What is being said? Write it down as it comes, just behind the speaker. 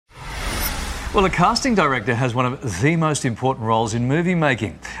Well, a casting director has one of the most important roles in movie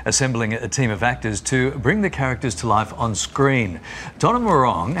making, assembling a team of actors to bring the characters to life on screen. Donna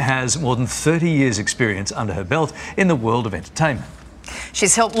Morong has more than 30 years' experience under her belt in the world of entertainment.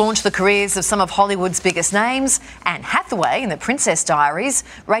 She's helped launch the careers of some of Hollywood's biggest names: Anne Hathaway in The Princess Diaries,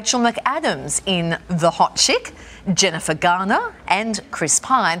 Rachel McAdams in The Hot Chick, Jennifer Garner and Chris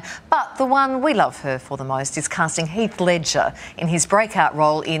Pine. But the one we love her for the most is casting Heath Ledger in his breakout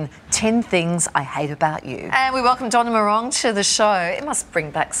role in 10 Things I Hate About You. And we welcome Donna Morong to the show. It must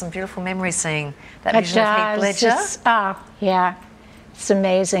bring back some beautiful memories seeing that vision of Heath Ledger. Yeah. It's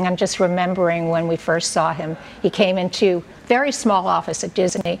amazing. I'm just remembering when we first saw him. He came into a very small office at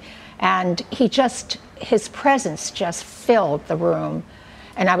Disney, and his presence just filled the room.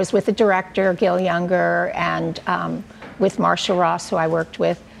 And I was with the director, Gil Younger, and with Marsha Ross, who I worked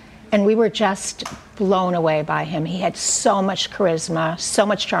with, and we were just blown away by him. He had so much charisma, so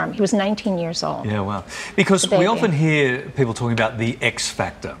much charm. He was 19 years old. Yeah, wow. Because we often hear people talking about the X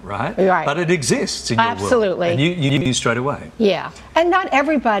factor, right? Right. But it exists in your world. Absolutely. And you knew straight away. Yeah. And not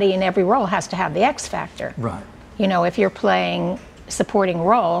everybody in every role has to have the X factor. Right. You know, if you're playing a supporting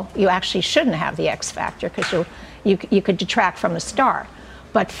role, you actually shouldn't have the X factor because you could detract from the star.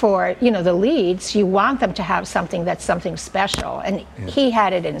 But for, the leads, you want them to have something that's something special. And he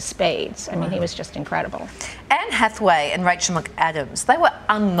had it in spades. I mean, he was just incredible. Anne Hathaway and Rachel McAdams, they were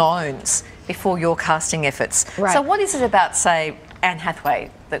unknowns before your casting efforts. Right. So what is it about, say, Anne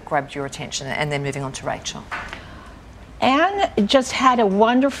Hathaway that grabbed your attention, and then moving on to Rachel? Anne just had a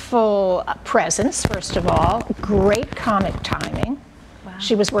wonderful presence, first of all, great comic timing. Wow.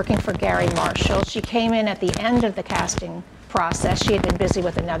 She was working for Gary Marshall. She came in at the end of the casting process. She had been busy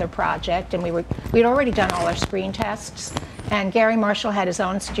with another project, and we'd already done all our screen tests, and Gary Marshall had his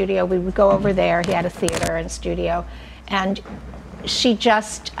own studio. We would go over there. He had a theater and studio, and she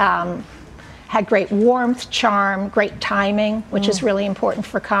just had great warmth, charm, great timing, which is really important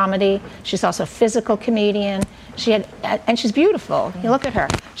for comedy. She's also a physical comedian. And she's beautiful. You look at her.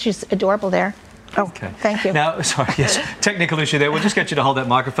 She's adorable there. Oh, okay. Thank you. Now, sorry, yes, technical issue there. We'll just get you to hold that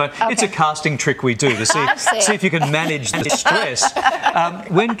microphone. Okay. It's a casting trick we do to see if you can manage the stress.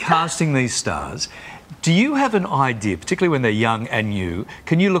 When casting these stars, do you have an idea, particularly when they're young and new,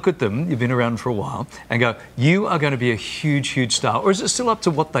 can you look at them, you've been around for a while, and go, you are going to be a huge, huge star? Or is it still up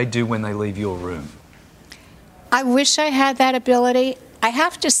to what they do when they leave your room? I wish I had that ability. I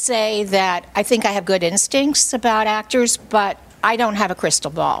have to say that I think I have good instincts about actors, but I don't have a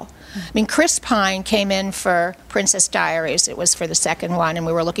crystal ball. I mean, Chris Pine came in for Princess Diaries. It was for the second one, and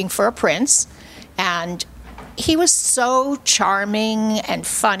we were looking for a prince. And he was so charming and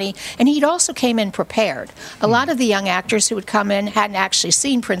funny, and he'd also came in prepared. A lot of the young actors who would come in hadn't actually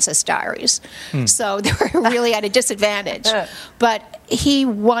seen Princess Diaries, so they were really at a disadvantage. But he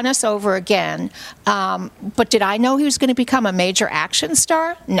won us over again. But did I know he was going to become a major action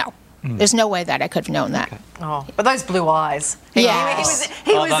star? No. There's no way that I could have known that. Okay. Oh, but those blue eyes. Yeah.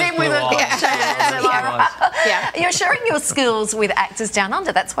 He was in with it. Yeah. You're sharing your skills with actors down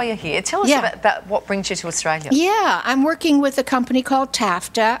under. That's why you're here. Tell us about what brings you to Australia. Yeah, I'm working with a company called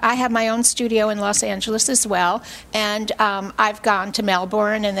TAFTA. I have my own studio in Los Angeles as well. And I've gone to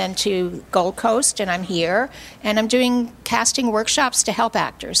Melbourne and then to Gold Coast, and I'm here. And I'm doing casting workshops to help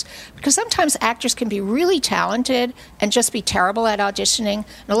actors. Because sometimes actors can be really talented and just be terrible at auditioning.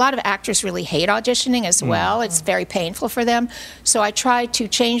 And a lot of actors really hate auditioning as well. It's very painful for them. So I try to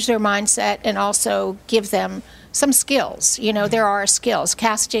change their mindset and also give them some skills. There are skills.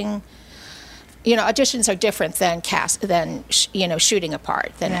 Casting, auditions are different than shooting a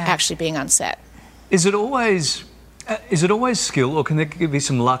part, than actually being on set. Is it always skill, or can there be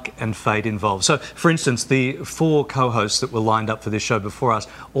some luck and fate involved? So, for instance, the 4 co-hosts that were lined up for this show before us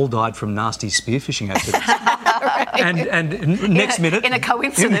all died from nasty spearfishing accidents. Right. And next minute... In a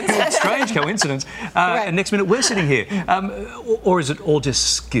coincidence. Strange coincidence. Right. And next minute we're sitting here. Or is it all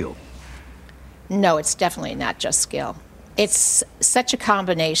just skill? No, it's definitely not just skill. It's such a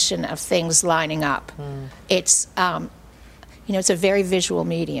combination of things lining up. It's, it's a very visual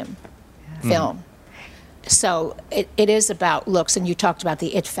medium, film. So it is about looks, and you talked about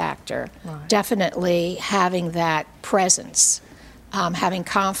the it factor. Right. Definitely having that presence, having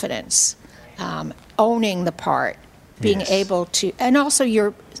confidence, owning the part, being able to, and also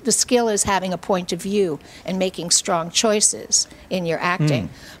the skill is having a point of view and making strong choices in your acting.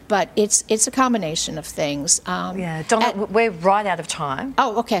 But it's a combination of things. Donna, we're right out of time.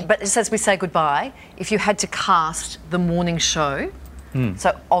 Oh, okay. But just as we say goodbye, if you had to cast the morning show,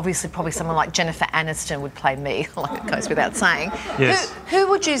 so obviously probably someone like Jennifer Aniston would play me, like it goes without saying. Yes. Who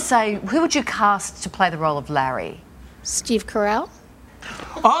would you cast to play the role of Larry? Steve Carell.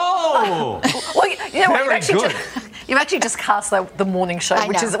 Oh! Well, you know what? Very good. You've actually just cast the morning show,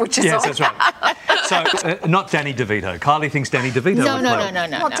 which is Yes, that's right. So, not Danny DeVito. Kylie thinks Danny DeVito would play. No.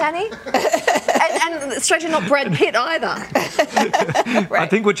 Not Danny. and strangely not Brad Pitt either. I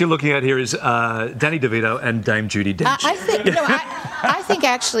think what you're looking at here is Danny DeVito and Dame Judi Dench. I think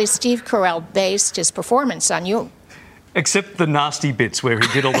actually Steve Carell based his performance on you. Except the nasty bits where he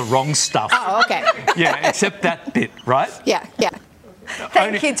did all the wrong stuff. Oh, okay. Yeah, except that bit, right? Yeah.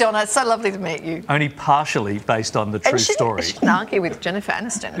 Thank you, Donna. It's so lovely to meet you. Only partially based on the true story. She didn't argue with Jennifer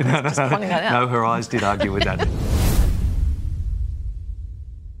Aniston. Just pointing that out. No, her eyes did argue with that.